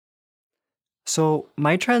So,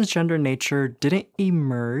 my transgender nature didn't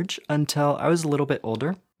emerge until I was a little bit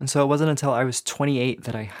older. And so, it wasn't until I was 28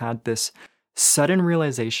 that I had this sudden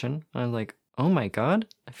realization. I was like, oh my God,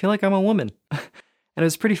 I feel like I'm a woman. And it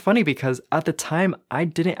was pretty funny because at the time, I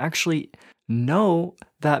didn't actually know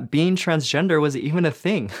that being transgender was even a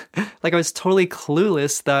thing. Like, I was totally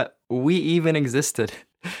clueless that we even existed.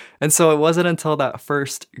 And so, it wasn't until that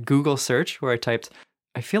first Google search where I typed,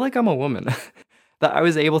 I feel like I'm a woman, that I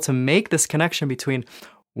was able to make this connection between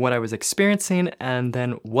what I was experiencing and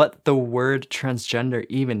then what the word transgender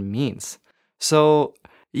even means. So,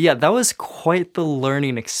 yeah, that was quite the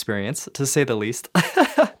learning experience, to say the least.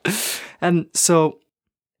 And so,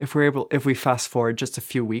 if we fast forward just a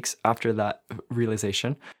few weeks after that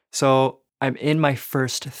realization, so I'm in my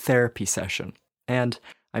first therapy session and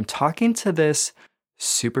I'm talking to this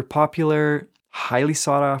super popular, highly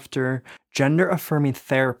sought after, gender affirming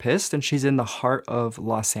therapist, and she's in the heart of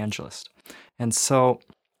Los Angeles. And so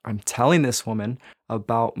I'm telling this woman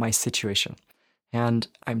about my situation, and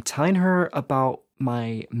I'm telling her about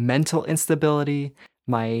my mental instability,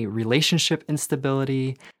 my relationship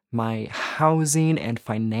instability, my housing and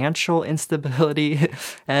financial instability.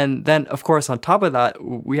 And then, of course, on top of that,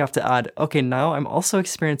 we have to add, okay, now I'm also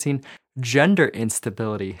experiencing gender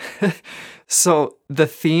instability. So the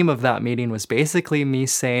theme of that meeting was basically me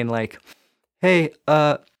saying like, hey,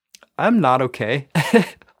 I'm not okay.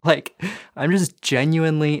 Like, I'm just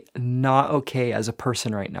genuinely not okay as a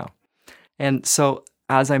person right now. And so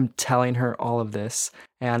as I'm telling her all of this,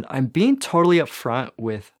 and I'm being totally upfront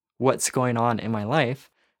with what's going on in my life,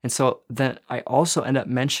 and so then I also end up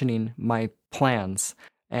mentioning my plans,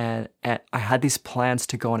 and I had these plans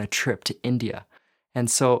to go on a trip to India. And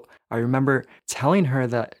so I remember telling her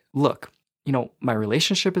that, look, my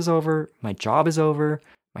relationship is over, my job is over,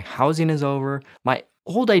 my housing is over, my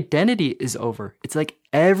old identity is over. It's like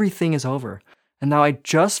everything is over. And now I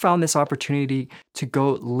just found this opportunity to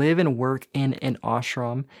go live and work in an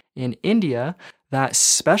ashram in India that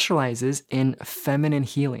specializes in feminine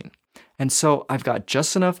healing. And so I've got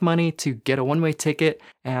just enough money to get a one-way ticket.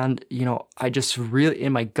 And, I just really,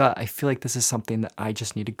 in my gut, I feel like this is something that I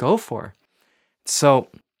just need to go for. So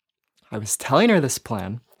I was telling her this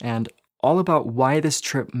plan and all about why this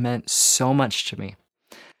trip meant so much to me.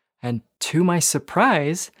 And to my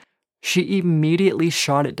surprise, she immediately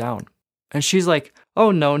shot it down. And she's like,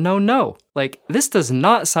 oh, no, no, no. Like, this does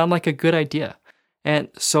not sound like a good idea. And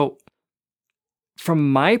so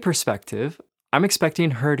from my perspective, I'm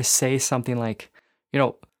expecting her to say something like,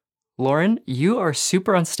 Lauren, you are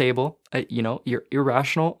super unstable. You're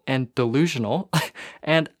irrational and delusional.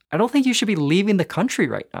 And I don't think you should be leaving the country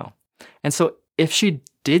right now. And so if she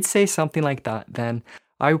did say something like that, then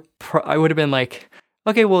I would have been like,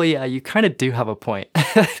 okay, well, yeah, you kind of do have a point.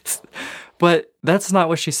 But that's not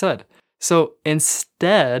what she said. So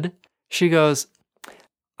instead, she goes,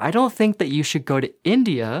 I don't think that you should go to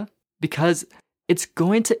India because it's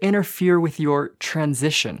going to interfere with your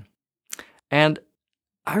transition. And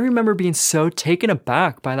I remember being so taken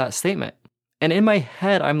aback by that statement. And in my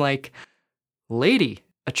head, I'm like, lady,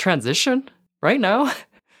 a transition right now?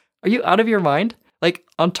 Are you out of your mind? Like,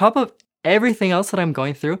 on top of everything else that I'm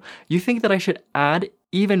going through, you think that I should add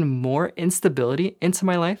even more instability into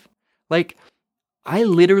my life? Like, I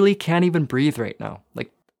literally can't even breathe right now.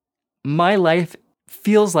 Like, my life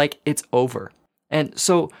feels like it's over. And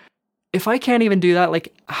so if I can't even do that,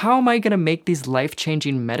 like, how am I going to make these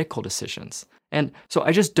life-changing medical decisions? And so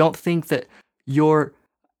I just don't think that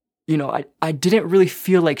I didn't really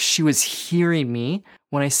feel like she was hearing me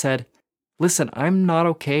when I said, listen, I'm not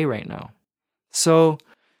okay right now. So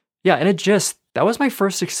yeah, and that was my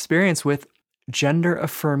first experience with gender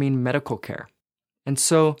affirming medical care. And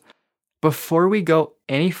so before we go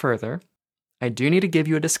any further, I do need to give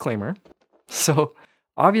you a disclaimer. So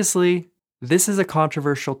obviously, this is a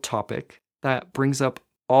controversial topic that brings up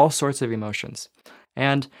all sorts of emotions.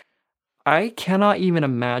 And I cannot even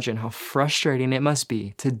imagine how frustrating it must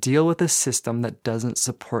be to deal with a system that doesn't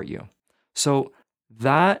support you. So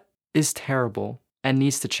that is terrible and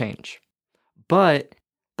needs to change. But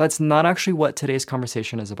that's not actually what today's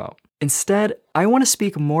conversation is about. Instead, I want to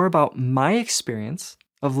speak more about my experience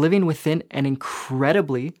of living within an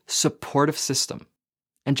incredibly supportive system.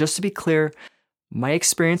 And just to be clear, my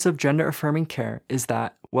experience of gender affirming care is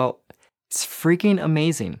that, well, it's freaking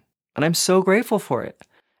amazing. And I'm so grateful for it.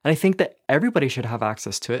 And I think that everybody should have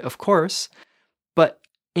access to it, of course. But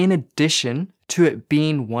in addition to it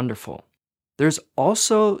being wonderful, there's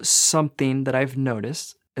also something that I've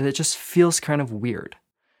noticed that just feels kind of weird.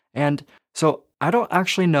 And so I don't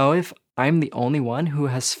actually know if I'm the only one who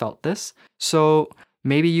has felt this. So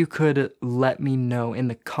maybe you could let me know in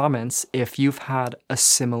the comments if you've had a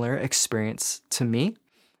similar experience to me.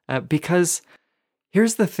 Because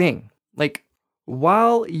here's the thing, like,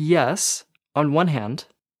 while yes, on one hand,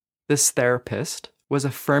 this therapist was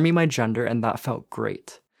affirming my gender and that felt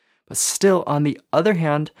great, but still, on the other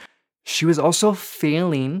hand, she was also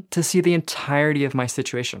failing to see the entirety of my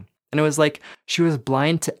situation. And it was like she was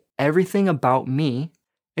blind to everything about me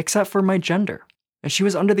except for my gender. And she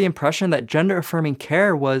was under the impression that gender affirming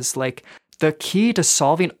care was like the key to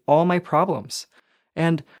solving all my problems.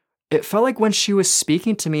 And it felt like when she was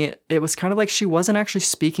speaking to me, it was kind of like she wasn't actually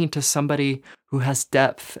speaking to somebody who has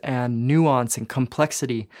depth and nuance and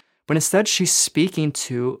complexity, but instead she's speaking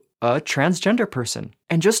to a transgender person.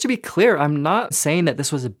 And just to be clear, I'm not saying that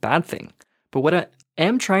this was a bad thing, but what I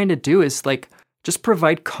am trying to do is like just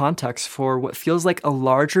provide context for what feels like a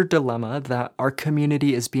larger dilemma that our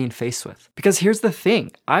community is being faced with. Because here's the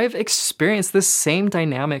thing, I've experienced this same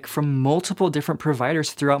dynamic from multiple different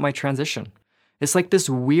providers throughout my transition. It's like this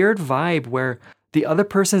weird vibe where the other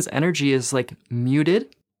person's energy is like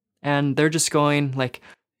muted and they're just going like,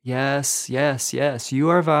 yes, yes, yes, you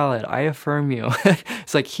are valid. I affirm you.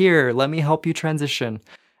 It's like, here, let me help you transition.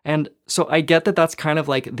 And so I get that that's kind of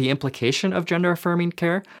like the implication of gender affirming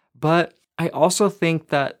care, but I also think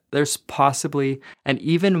that there's possibly an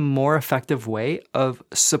even more effective way of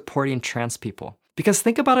supporting trans people. Because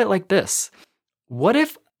think about it like this. What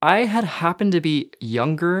if I had happened to be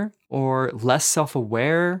younger or less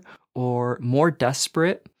self-aware or more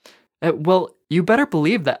desperate? Well, you better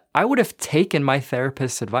believe that I would have taken my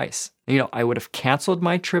therapist's advice. I would have canceled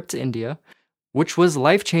my trip to India, which was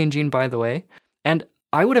life-changing, by the way, and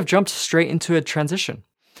I would have jumped straight into a transition.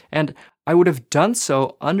 And I would have done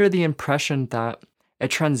so under the impression that a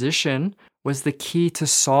transition was the key to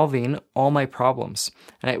solving all my problems.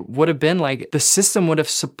 And it would have been like the system would have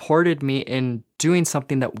supported me in doing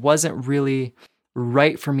something that wasn't really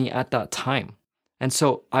right for me at that time. And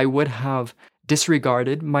so I would have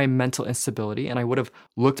disregarded my mental instability and I would have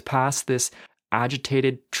looked past this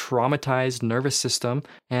agitated, traumatized nervous system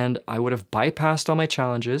and I would have bypassed all my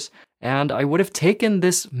challenges and I would have taken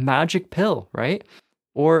this magic pill, right?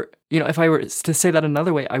 Or, if I were to say that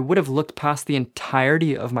another way, I would have looked past the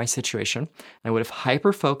entirety of my situation. I would have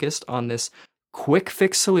hyper-focused on this quick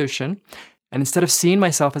fix solution. And instead of seeing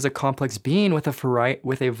myself as a complex being with a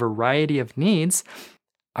variety of needs,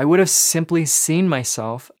 I would have simply seen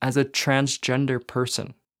myself as a transgender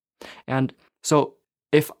person. And so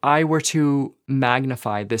if I were to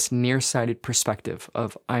magnify this nearsighted perspective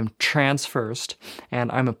of I'm trans first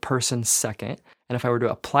and I'm a person second, and if I were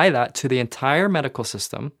to apply that to the entire medical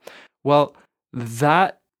system, well,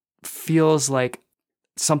 that feels like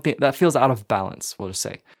something that feels out of balance, we'll just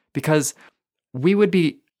say, because we would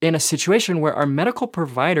be in a situation where our medical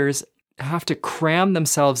providers have to cram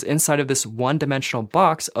themselves inside of this one-dimensional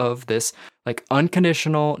box of this like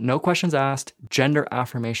unconditional, no questions asked, gender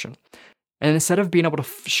affirmation. And instead of being able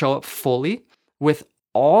to show up fully with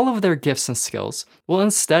all of their gifts and skills, well,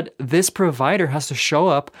 instead, this provider has to show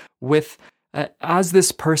up with as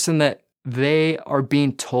this person that they are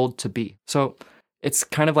being told to be. So it's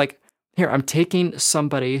kind of like, here, I'm taking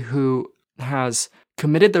somebody who has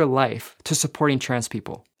committed their life to supporting trans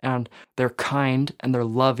people, and they're kind, and they're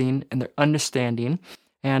loving, and they're understanding,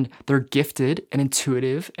 and they're gifted, and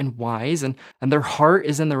intuitive, and wise, and their heart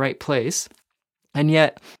is in the right place. And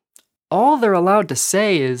yet, all they're allowed to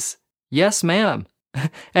say is, yes, ma'am.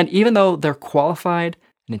 And even though they're qualified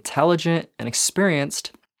and intelligent and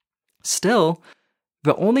experienced, still,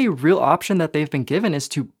 the only real option that they've been given is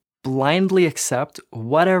to blindly accept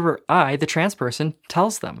whatever I, the trans person,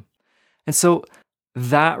 tells them. And so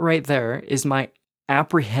that right there is my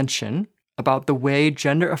apprehension about the way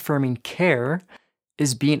gender affirming care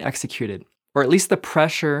is being executed, or at least the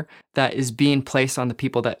pressure that is being placed on the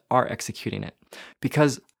people that are executing it.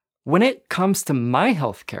 Because when it comes to my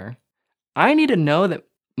healthcare, I need to know that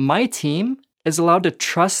my team is allowed to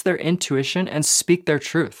trust their intuition and speak their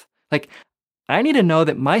truth. Like, I need to know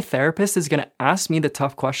that my therapist is going to ask me the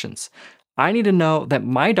tough questions. I need to know that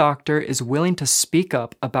my doctor is willing to speak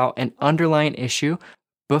up about an underlying issue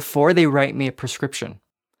before they write me a prescription.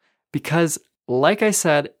 Because, like I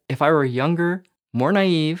said, if I were younger, more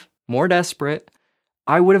naive, more desperate,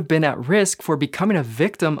 I would have been at risk for becoming a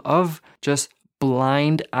victim of just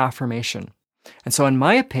blind affirmation. And so, in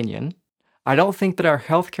my opinion, I don't think that our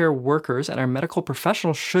healthcare workers and our medical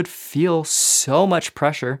professionals should feel so much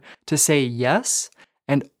pressure to say yes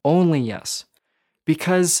and only yes.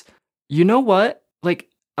 Because you know what? Like,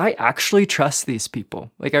 I actually trust these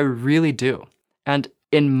people. Like, I really do. And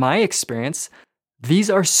in my experience, these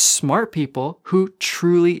are smart people who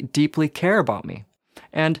truly, deeply care about me.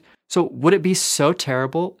 And so would it be so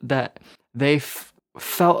terrible that they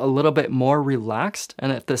felt a little bit more relaxed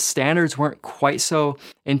and that the standards weren't quite so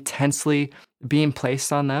intensely being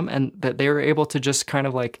placed on them and that they were able to just kind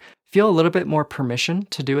of like feel a little bit more permission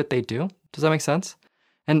to do what they do? Does that make sense?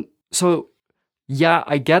 And so, yeah,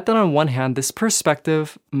 I get that on one hand, this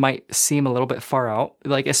perspective might seem a little bit far out,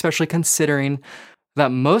 like especially considering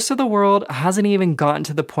that most of the world hasn't even gotten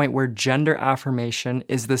to the point where gender affirmation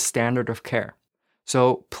is the standard of care.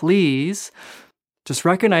 So please just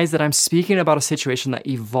recognize that I'm speaking about a situation that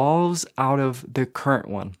evolves out of the current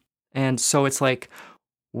one. And so it's like,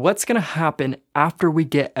 what's going to happen after we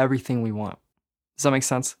get everything we want? Does that make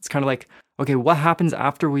sense? It's kind of like, okay, what happens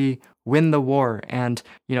after we win the war and,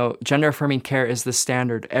 gender affirming care is the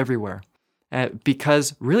standard everywhere?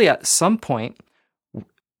 Because really at some point,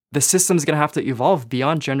 the system is going to have to evolve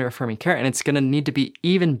beyond gender affirming care, and it's going to need to be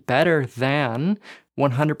even better than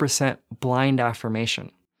 100% blind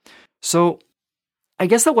affirmation. So I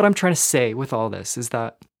guess that what I'm trying to say with all this is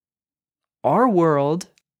that our world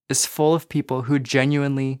is full of people who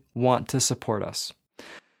genuinely want to support us.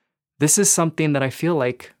 This is something that I feel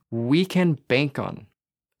like we can bank on.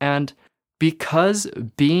 And because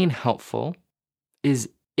being helpful is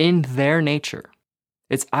in their nature,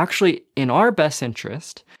 it's actually in our best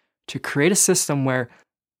interest to create a system where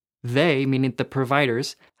they, meaning the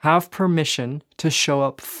providers, have permission to show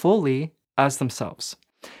up fully as themselves.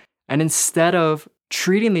 And instead of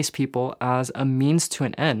treating these people as a means to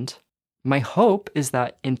an end, my hope is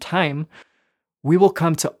that in time, we will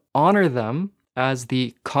come to honor them as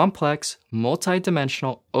the complex,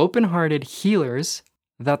 multidimensional, open-hearted healers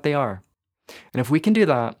that they are. And if we can do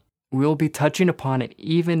that, we will be touching upon an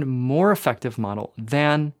even more effective model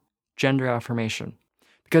than gender affirmation.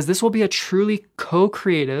 Because this will be a truly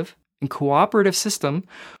co-creative and cooperative system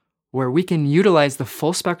where we can utilize the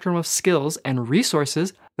full spectrum of skills and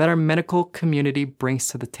resources that our medical community brings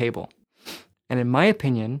to the table. And in my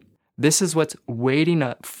opinion, this is what's waiting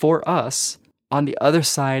up for us on the other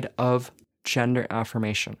side of gender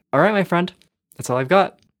affirmation. All right, my friend, that's all I've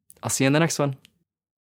got. I'll see you in the next one.